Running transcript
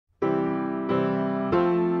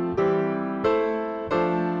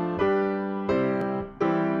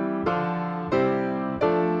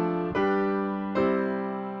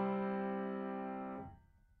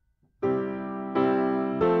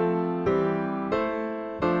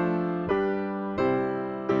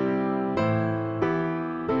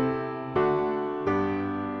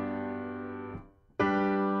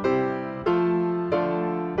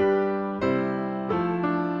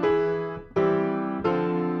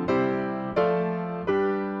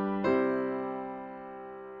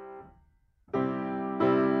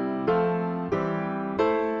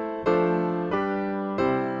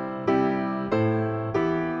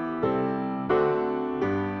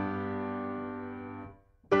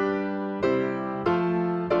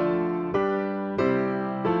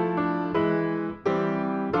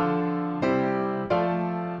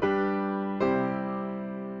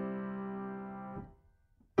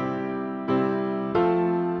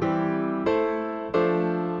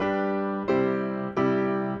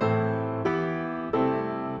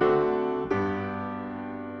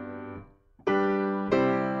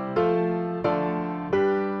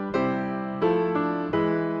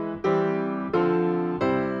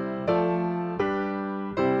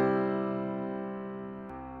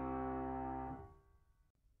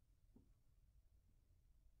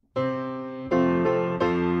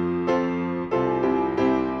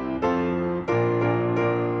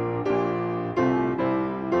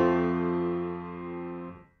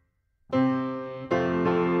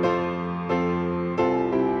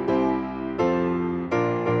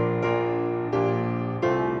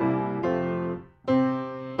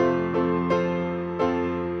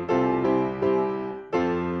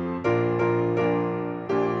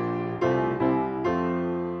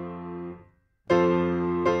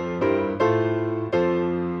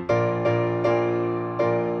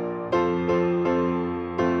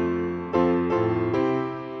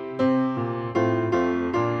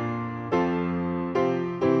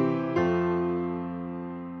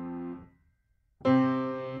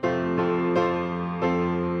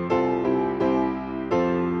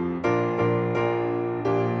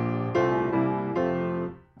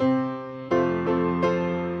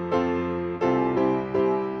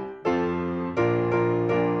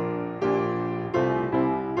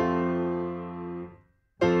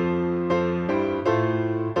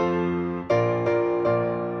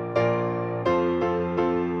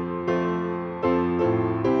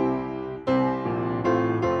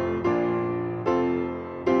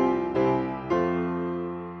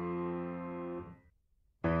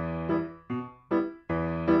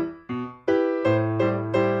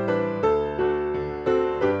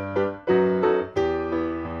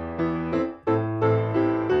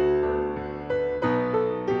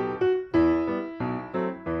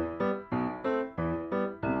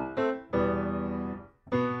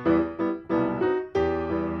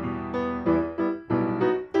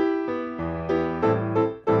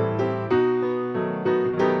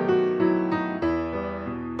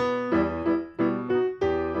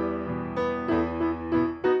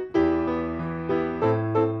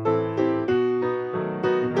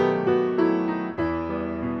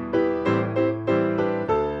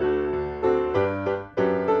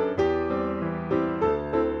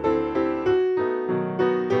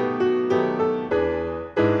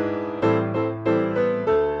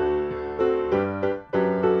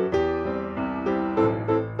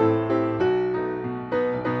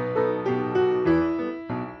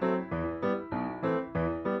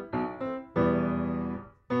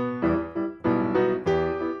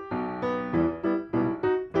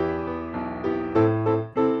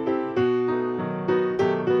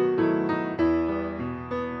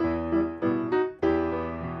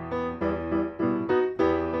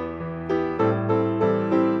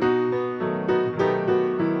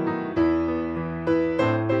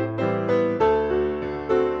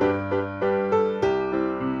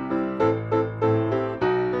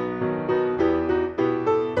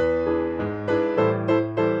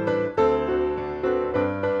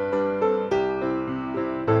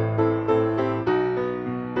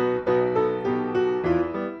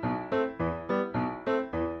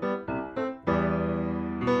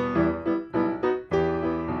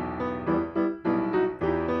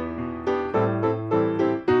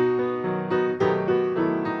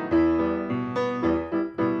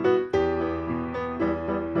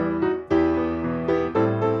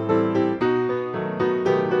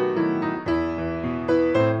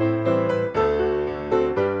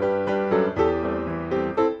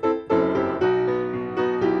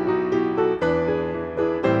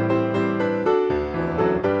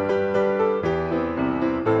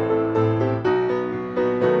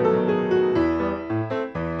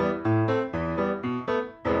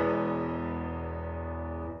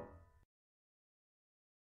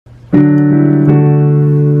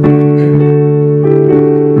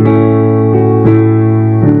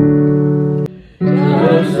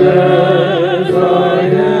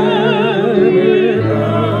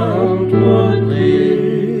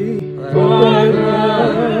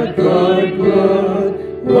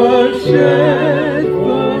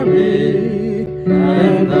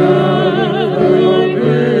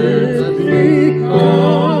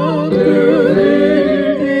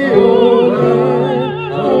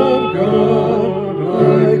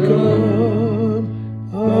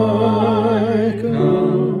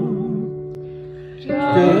just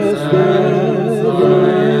as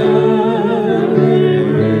I am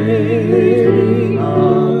waiting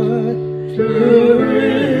on to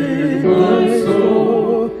rid my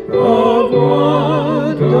soul of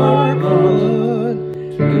one dark blood,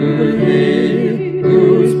 to Thee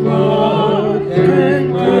whose blood can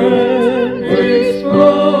cleanse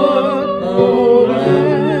blood, O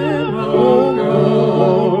Lamb of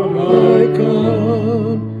God,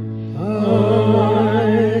 I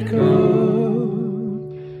come,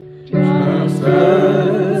 just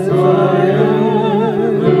as I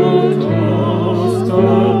am tossed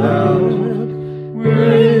about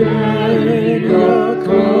with many a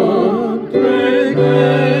conflict,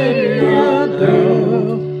 many a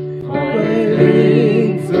doubt,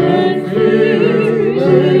 pains and fears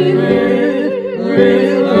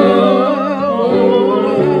with love, O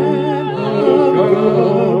Lamb of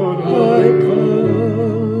God,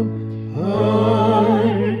 I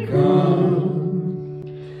come.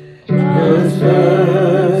 Just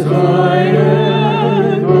as I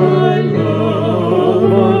am, my love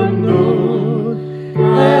unknown,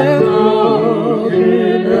 and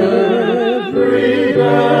broken every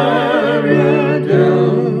barrier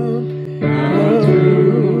down, and to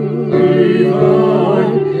Thee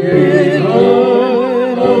thine is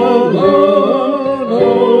all alone, O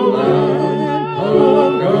Lamb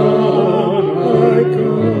of God, I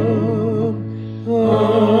come.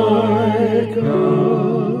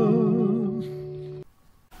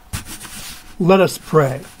 Let us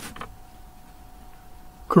pray.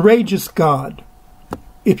 Courageous God,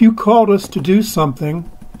 if you called us to do something,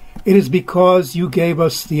 it is because you gave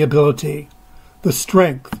us the ability, the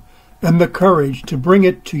strength, and the courage to bring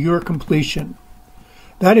it to your completion.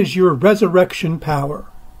 That is your resurrection power.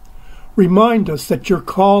 Remind us that your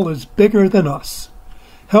call is bigger than us.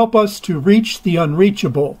 Help us to reach the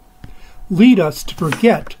unreachable. Lead us to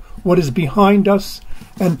forget what is behind us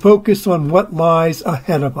and focus on what lies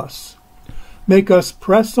ahead of us. Make us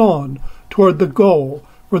press on toward the goal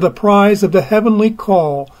for the prize of the heavenly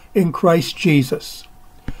call in Christ Jesus.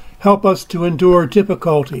 Help us to endure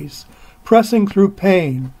difficulties, pressing through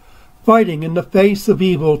pain, fighting in the face of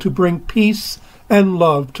evil to bring peace and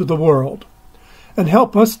love to the world. And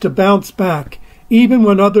help us to bounce back even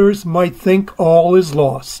when others might think all is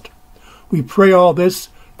lost. We pray all this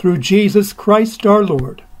through Jesus Christ our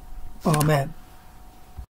Lord. Amen.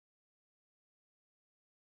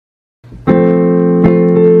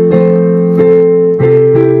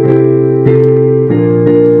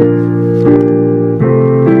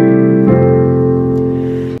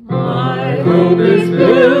 My hope is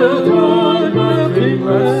built on nothing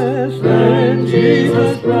less than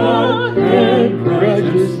Jesus' blood and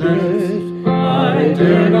righteousness. I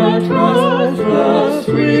dare not trust the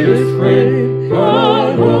sweetest frame,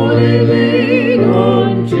 but wholly lean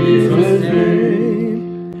on Jesus'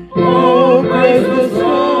 name. Oh, Christ the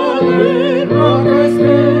solid rock I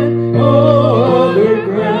stand, all other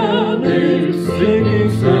ground is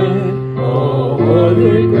sinking sand, all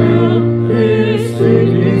other ground is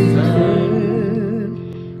sinking sand.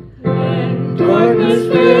 When darkness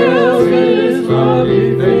veils His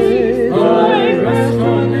lovely face, I rest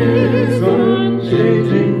on His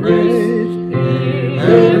unchanging grace. In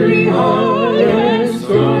every high and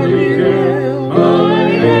stormy gale, my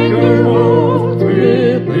anchor holds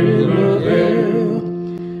within a veil.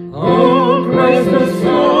 Oh, Christ the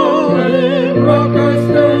solid rock I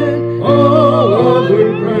stand, all other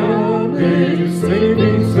ground is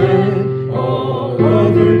sinking sand, all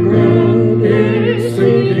other ground is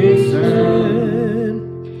sinking sand.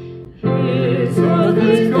 His love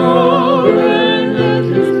is God and let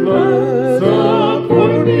His blood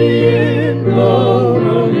support me in the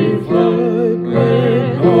running flood.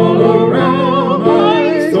 When all around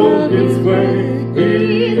my soul can sway,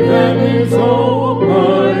 He that is all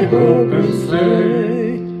my hope and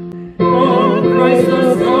stay. On Christ the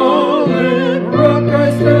solid rock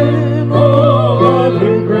I stand, all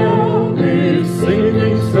other ground is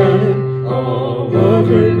sinking sand, all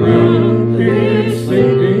other ground is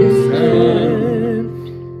sinking sand.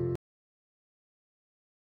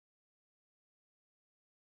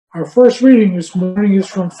 Our first reading this morning is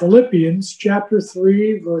from Philippians chapter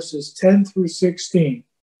 3, verses 10 through 16.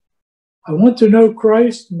 I want to know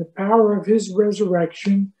Christ and the power of His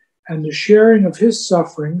resurrection and the sharing of His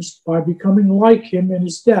sufferings by becoming like Him in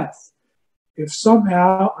His death, if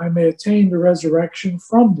somehow I may attain the resurrection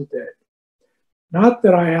from the dead. Not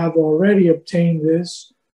that I have already obtained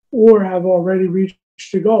this or have already reached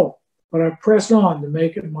the goal, but I press on to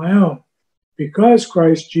make it my own, because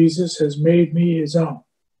Christ Jesus has made me His own.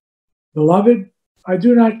 Beloved, I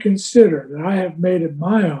do not consider that I have made it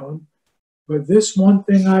my own, but this one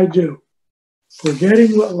thing I do,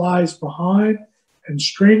 Forgetting what lies behind and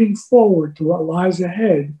straining forward to what lies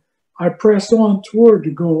ahead, I press on toward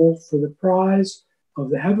the goal for the prize of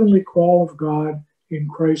the heavenly call of God in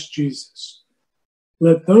Christ Jesus.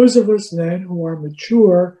 Let those of us then who are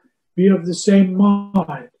mature be of the same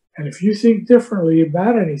mind, and if you think differently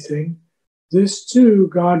about anything, this too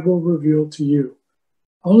God will reveal to you.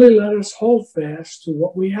 Only let us hold fast to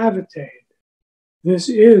what we have attained. This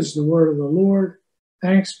is the word of the Lord.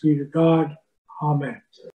 Thanks be to God. Amen.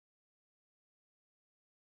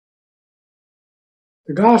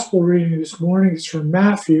 The gospel reading this morning is from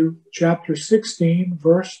Matthew chapter 16,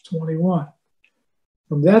 verse 21.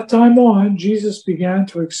 From that time on, Jesus began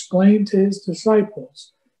to explain to his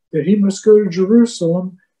disciples that he must go to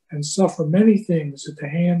Jerusalem and suffer many things at the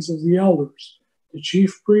hands of the elders, the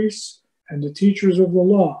chief priests, and the teachers of the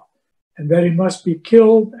law, and that he must be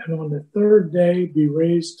killed and on the third day be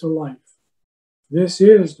raised to life. This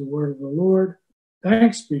is the word of the Lord.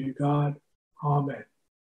 Thanks be to God. Amen.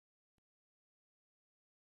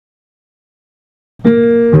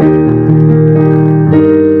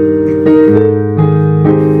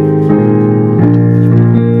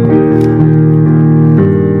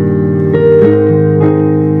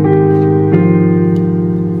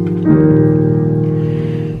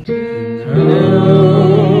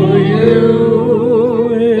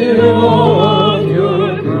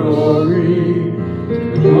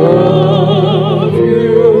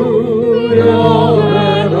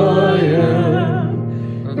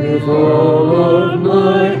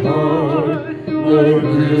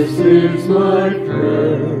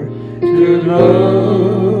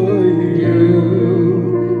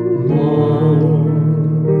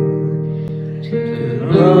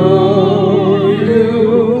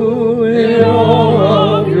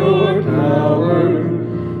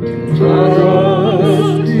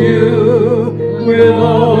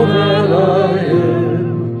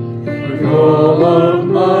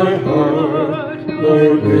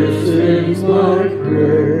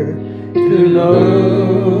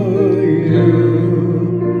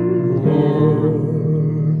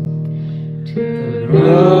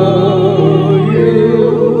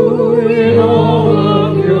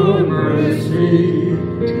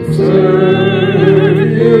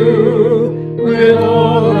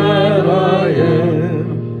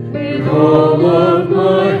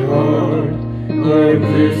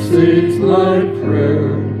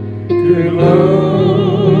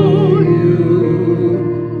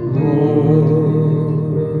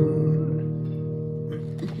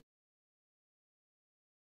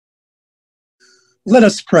 Let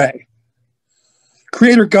us pray.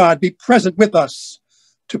 Creator God, be present with us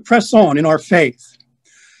to press on in our faith.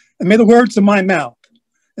 And may the words of my mouth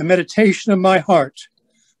and meditation of my heart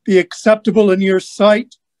be acceptable in your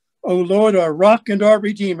sight, O Lord, our rock and our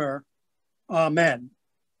redeemer. Amen.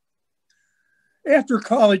 After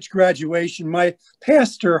college graduation, my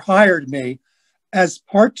pastor hired me as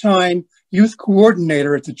part-time youth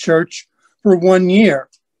coordinator at the church for 1 year.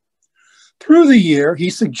 Through the year, he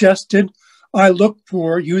suggested I look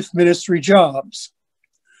for youth ministry jobs.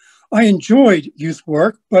 I enjoyed youth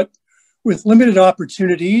work, but with limited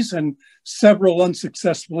opportunities and several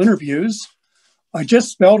unsuccessful interviews, I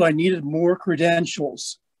just felt I needed more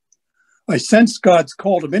credentials. I sensed God's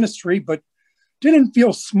call to ministry, but didn't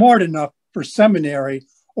feel smart enough for seminary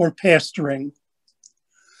or pastoring.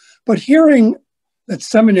 But hearing that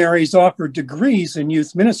seminaries offered degrees in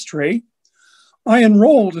youth ministry, I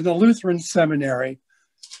enrolled in a Lutheran seminary.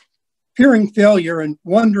 Fearing failure and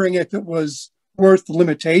wondering if it was worth the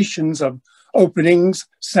limitations of openings,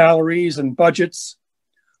 salaries, and budgets,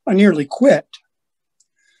 I nearly quit.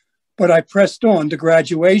 But I pressed on to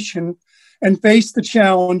graduation and faced the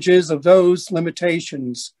challenges of those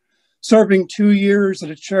limitations, serving 2 years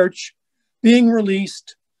at a church, being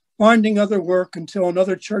released, finding other work until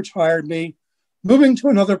another church hired me, moving to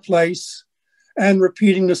another place, and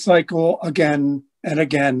repeating the cycle again and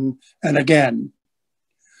again and again.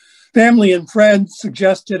 Family and friends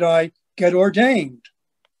suggested I get ordained.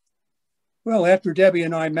 Well, after Debbie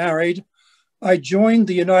and I married, I joined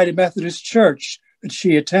the United Methodist Church that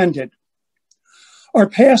she attended. Our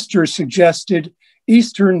pastor suggested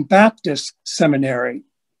Eastern Baptist Seminary.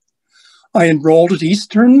 I enrolled at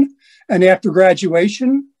Eastern, and after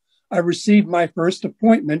graduation, I received my first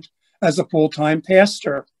appointment as a full-time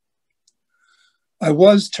pastor. I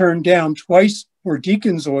was turned down twice for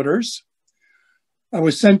deacon's orders. I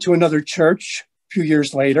was sent to another church a few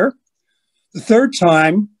years later. The third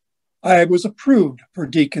time, I was approved for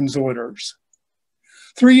deacon's orders.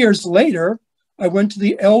 3 years later, I went to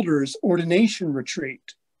the elders' ordination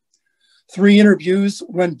retreat. 3 interviews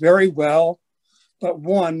went very well, but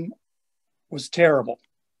one was terrible.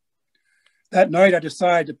 That night, I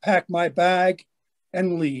decided to pack my bag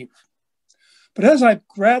and leave. But as I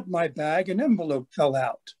grabbed my bag, an envelope fell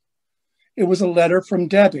out. It was a letter from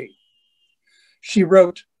Debbie. She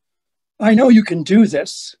wrote, "I know you can do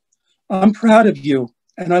this. I'm proud of you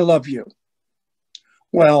and I love you."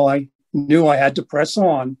 Well, I knew I had to press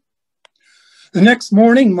on. The next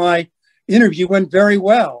morning, my interview went very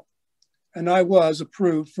well, and I was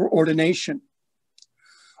approved for ordination.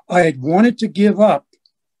 I had wanted to give up,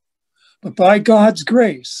 but by God's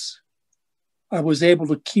grace, I was able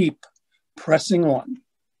to keep pressing on.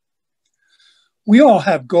 We all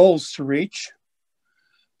have goals to reach,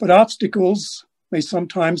 but obstacles may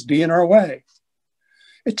sometimes be in our way.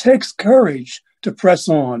 It takes courage to press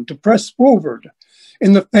on, to press forward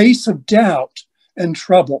in the face of doubt and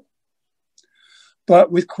trouble.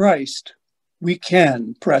 But with Christ, we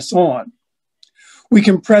can press on. We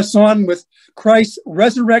can press on with Christ's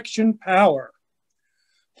resurrection power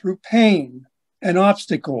through pain and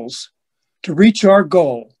obstacles to reach our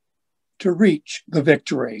goal, to reach the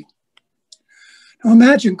victory. Now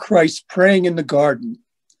imagine Christ praying in the garden,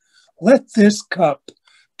 "Let this cup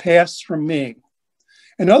pass from me."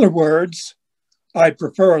 In other words, I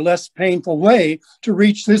prefer a less painful way to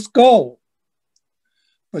reach this goal.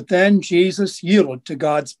 But then Jesus yielded to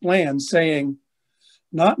God's plan, saying,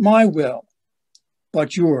 "Not my will,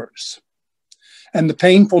 but yours." And the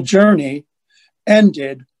painful journey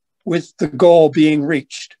ended with the goal being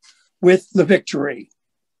reached, with the victory.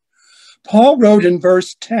 Paul wrote in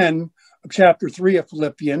verse 10 of chapter 3 of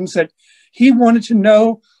Philippians that he wanted to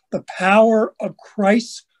know the power of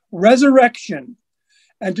Christ's resurrection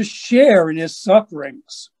and to share in his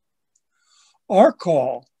sufferings. Our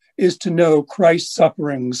call is to know Christ's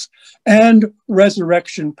sufferings and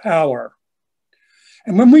resurrection power.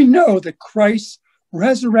 And when we know that Christ's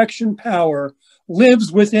resurrection power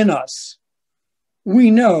lives within us,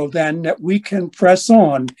 we know then that we can press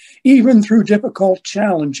on, even through difficult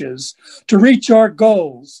challenges, to reach our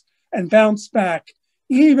goals and bounce back,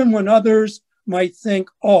 even when others might think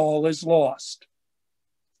all is lost.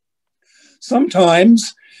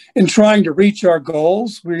 Sometimes, in trying to reach our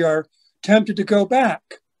goals, we are tempted to go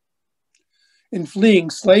back. In fleeing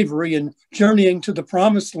slavery and journeying to the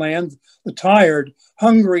promised land, the tired,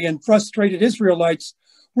 hungry, and frustrated Israelites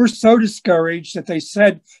were so discouraged that they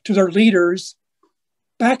said to their leaders,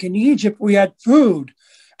 "Back in Egypt, we had food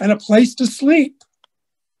and a place to sleep,"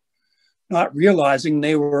 not realizing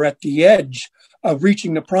they were at the edge of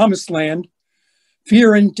reaching the promised land.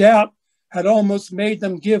 Fear and doubt had almost made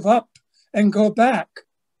them give up and go back.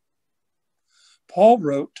 Paul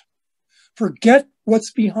wrote, "Forget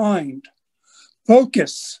what's behind,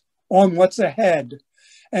 focus on what's ahead,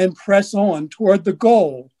 and press on toward the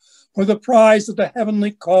goal for the prize of the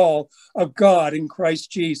heavenly call of God in Christ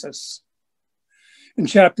Jesus." In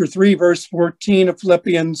chapter 3, verse 14 of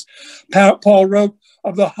Philippians, Paul wrote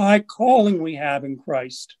of the high calling we have in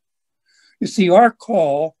Christ. You see, our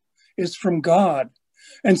call is from God.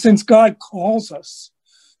 And since God calls us,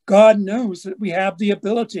 God knows that we have the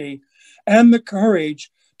ability and the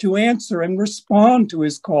courage to answer and respond to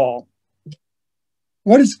his call.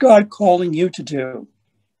 What is God calling you to do?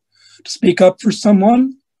 To speak up for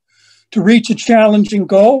someone? To reach a challenging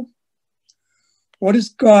goal? What is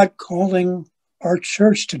God calling our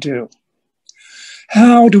church to do?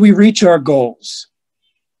 How do we reach our goals?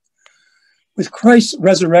 With Christ's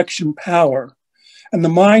resurrection power and the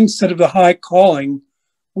mindset of the high calling,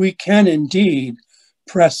 we can indeed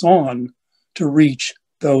press on to reach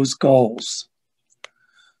those goals.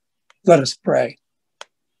 Let us pray.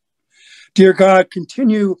 Dear God,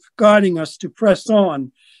 continue guiding us to press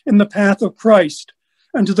on in the path of Christ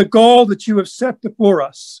and to the goal that you have set before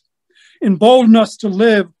us. Embolden us to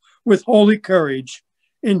live with holy courage.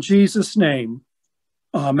 In Jesus' name,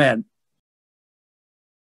 amen.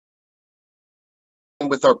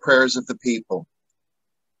 With our prayers of the people.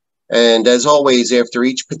 And as always, after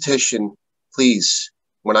each petition, please,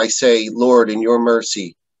 when I say, "Lord, in your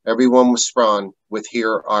mercy," everyone respond with,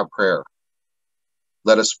 "Hear our prayer."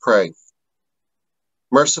 Let us pray.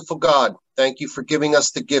 Merciful God, thank you for giving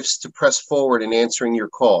us the gifts to press forward in answering your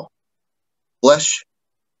call. Bless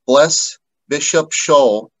Bishop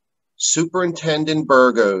Scholl, Superintendent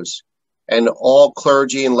Burgos, and all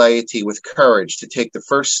clergy and laity with courage to take the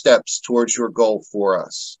first steps towards your goal for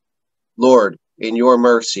us. Lord, in your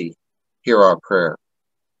mercy, hear our prayer.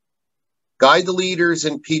 Guide the leaders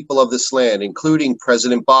and people of this land, including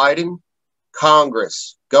President Biden,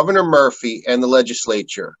 Congress, Governor Murphy, and the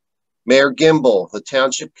legislature, Mayor Gimbel, the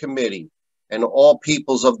Township Committee, and all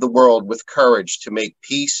peoples of the world with courage to make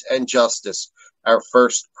peace and justice our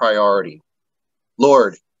first priority.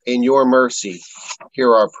 Lord, in your mercy,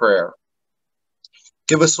 hear our prayer.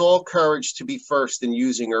 Give us all courage to be first in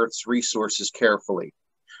using Earth's resources carefully,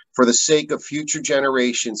 for the sake of future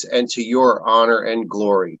generations and to your honor and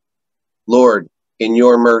glory. Lord, in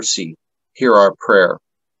your mercy, hear our prayer.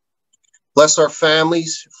 Bless our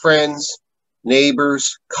families, friends,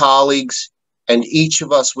 neighbors, colleagues, and each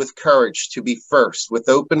of us with courage to be first, with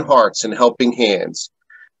open hearts and helping hands,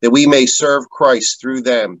 that we may serve Christ through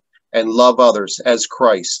them and love others as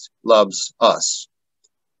Christ loves us.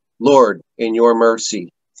 Lord, in your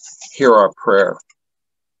mercy, hear our prayer.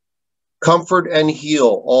 Comfort and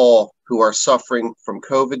heal all who are suffering from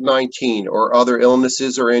COVID-19 or other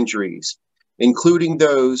illnesses or injuries, including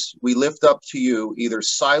those we lift up to you either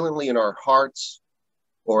silently in our hearts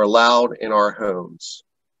or aloud in our homes.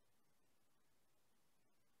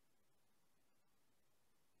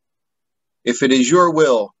 If it is your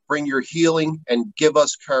will, bring your healing and give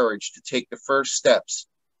us courage to take the first steps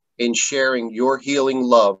in sharing your healing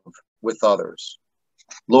love with others.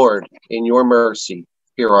 Lord, in your mercy,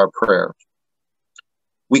 hear our prayer.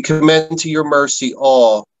 We commend to your mercy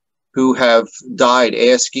all who have died,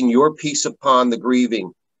 asking your peace upon the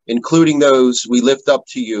grieving, including those we lift up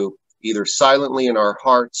to you, either silently in our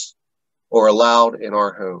hearts or aloud in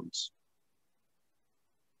our homes.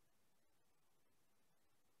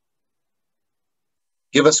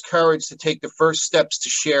 Give us courage to take the first steps to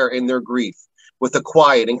share in their grief with a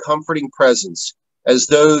quiet and comforting presence as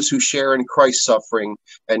those who share in Christ's suffering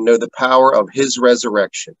and know the power of his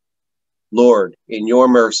resurrection. Lord, in your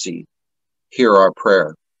mercy, hear our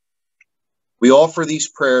prayer. We offer these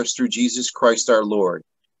prayers through Jesus Christ our Lord,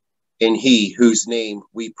 in he whose name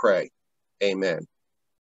we pray. Amen.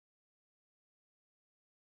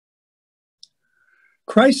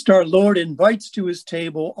 Christ our Lord invites to his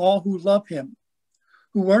table all who love him,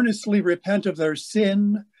 who earnestly repent of their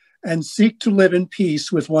sin and seek to live in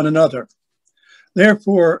peace with one another.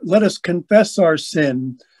 Therefore, let us confess our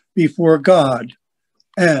sin before God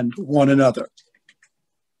and one another.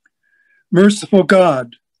 Merciful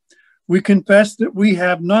God, we confess that we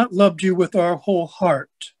have not loved you with our whole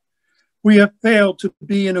heart. We have failed to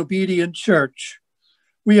be an obedient church.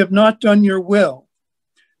 We have not done your will.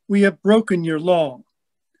 We have broken your law.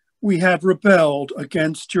 We have rebelled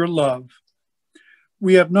against your love.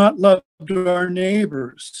 We have not loved our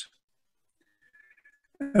neighbors.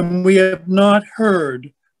 And we have not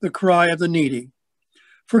heard the cry of the needy.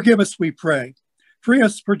 Forgive us, we pray. Free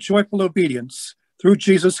us for joyful obedience through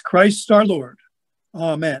Jesus Christ our Lord.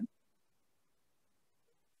 Amen.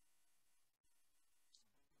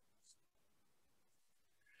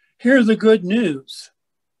 Hear the good news.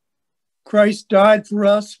 Christ died for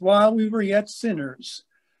us while we were yet sinners.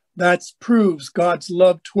 That proves God's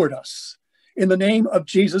love toward us. In the name of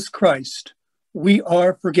Jesus Christ, we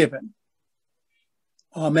are forgiven.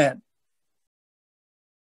 Amen.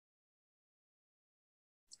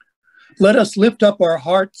 Let us lift up our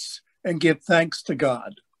hearts and give thanks to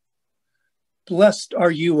God. Blessed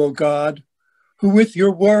are you, O God, who with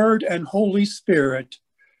your word and Holy Spirit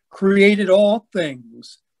created all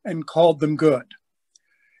things and called them good.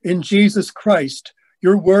 In Jesus Christ,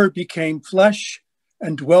 your word became flesh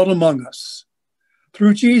and dwelt among us.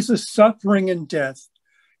 Through Jesus' suffering and death,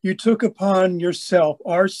 you took upon yourself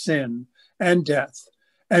our sin and death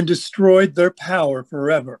and destroyed their power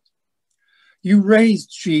forever. You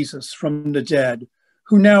raised Jesus from the dead,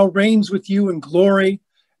 who now reigns with you in glory,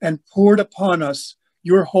 and poured upon us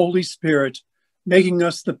your Holy Spirit, making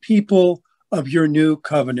us the people of your new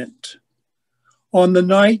covenant. On the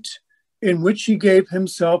night in which he gave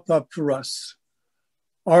himself up for us,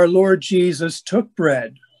 our Lord Jesus took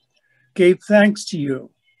bread, gave thanks to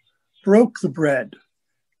you, broke the bread,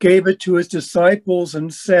 gave it to his disciples,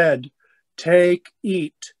 and said, "Take,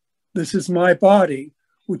 eat. This is my body,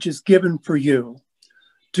 which is given for you.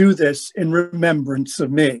 Do this in remembrance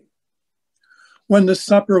of me." When the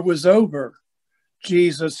supper was over,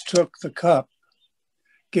 Jesus took the cup,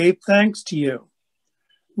 gave thanks to you,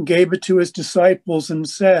 gave it to his disciples, and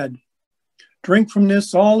said, "Drink from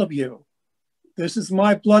this, all of you. This is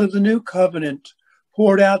my blood of the new covenant,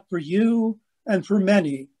 poured out for you and for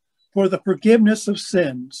many for the forgiveness of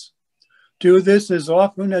sins. Do this as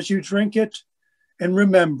often as you drink it in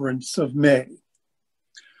remembrance of me."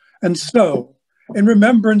 And so, in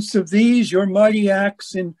remembrance of these, your mighty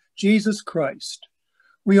acts in Jesus Christ,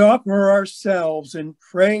 we offer ourselves in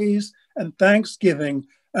praise and thanksgiving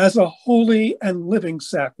as a holy and living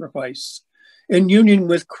sacrifice in union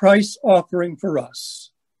with Christ's offering for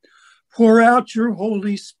us. Pour out your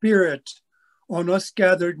Holy Spirit on us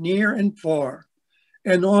gathered near and far,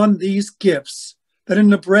 and on these gifts, that in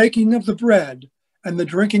the breaking of the bread and the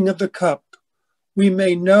drinking of the cup, we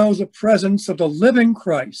may know the presence of the living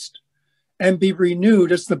Christ and be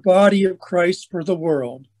renewed as the body of Christ for the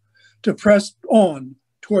world, to press on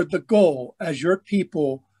toward the goal as your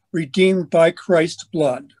people redeemed by Christ's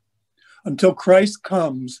blood, until Christ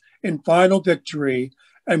comes in final victory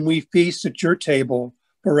and we feast at your table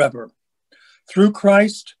forever. Through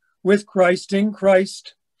Christ, with Christ, in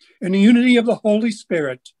Christ, in the unity of the Holy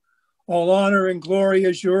Spirit, all honor and glory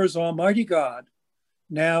is yours, Almighty God,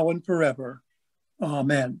 now and forever.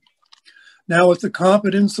 Amen. Now, with the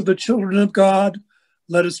confidence of the children of God,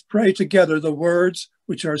 let us pray together the words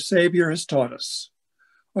which our Savior has taught us.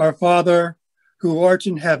 Our Father, who art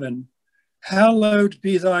in heaven, hallowed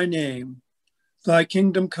be thy name. Thy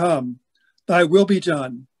kingdom come, thy will be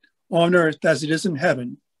done, on earth as it is in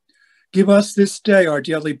heaven. Give us this day our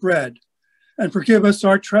daily bread, and forgive us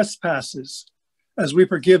our trespasses, as we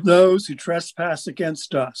forgive those who trespass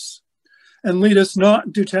against us. And lead us not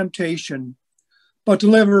into temptation, but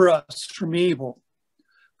deliver us from evil.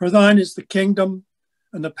 For thine is the kingdom,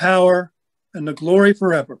 and the power, and the glory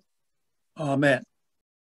forever. Amen.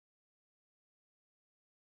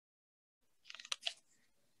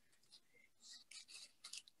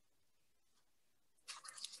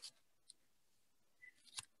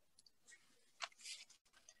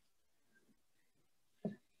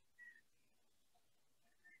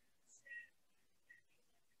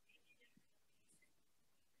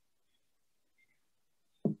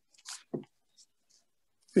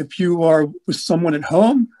 If you are with someone at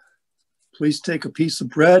home, please take a piece of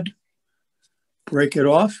bread, break it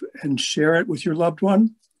off, and share it with your loved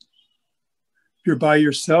one. If you're by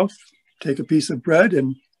yourself, take a piece of bread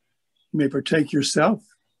and you may partake yourself.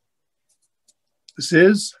 This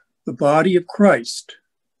is the body of Christ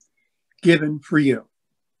given for you.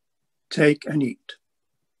 Take and eat.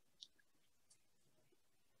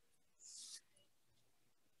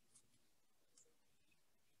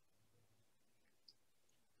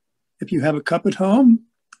 If you have a cup at home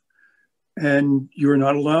and you're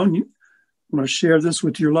not alone, you want to share this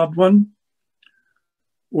with your loved one,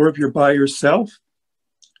 or if you're by yourself,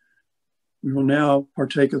 we will now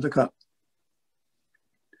partake of the cup.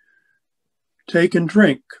 Take and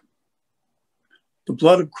drink the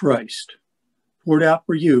blood of Christ poured out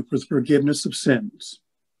for you for the forgiveness of sins.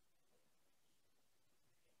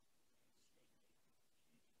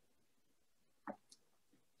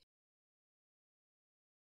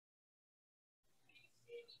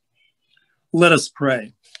 Let us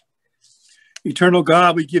pray. Eternal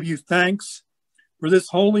God, we give you thanks for this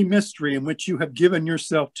holy mystery in which you have given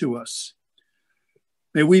yourself to us.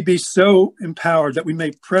 May we be so empowered that we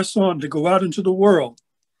may press on to go out into the world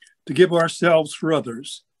to give ourselves for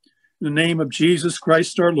others. In the name of Jesus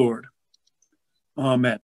Christ our Lord.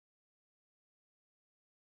 Amen.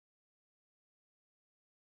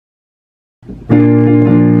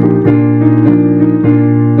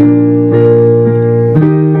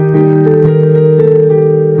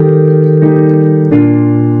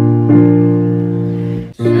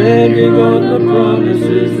 Standing on the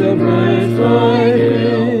promises of Christ my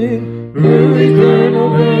King, through eternal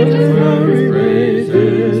virtues glory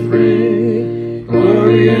praises free.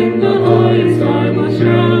 Glory in the highest I will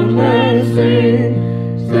shout and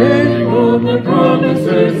sing, standing on the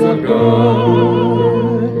promises of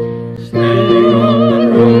God. Standing on the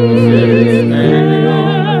promises, standing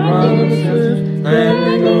on the promises,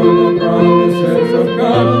 standing on the promises of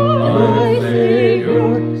God, my Savior.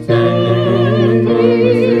 Standing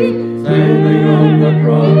on the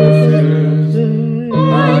promises,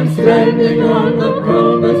 I'm standing on the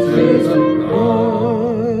promises of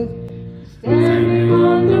God. Standing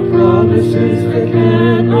on the promises that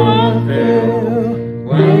cannot fail.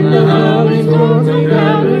 When the howling storms of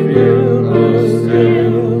heaven will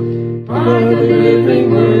assail, by the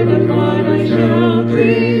living word of God I shall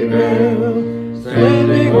prevail.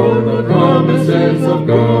 Standing on the promises of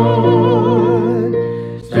God.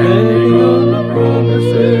 Standing on the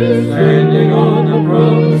promises, standing on the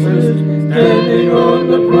promises, standing on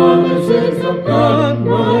the promises of God,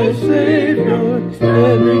 my Savior.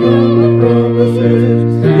 Standing on the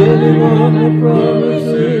promises, standing on the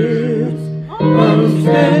promises. I'm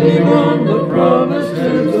standing on the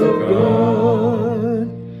promises of God.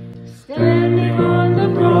 Standing on the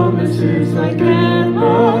promises I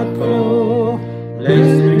cannot fall.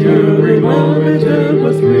 Listening to every moment till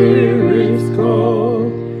my spirit's call.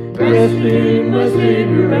 Resting my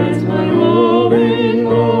Savior as my all in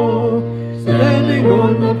all. Standing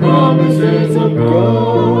on the promises of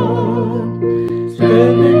God.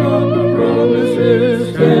 Standing on the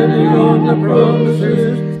promises, standing on the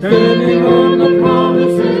promises, standing on the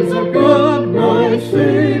promises of God, my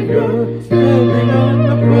Savior. Standing on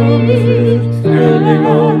the promises, standing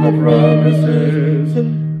promises.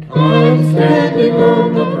 I'm standing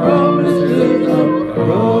on the promises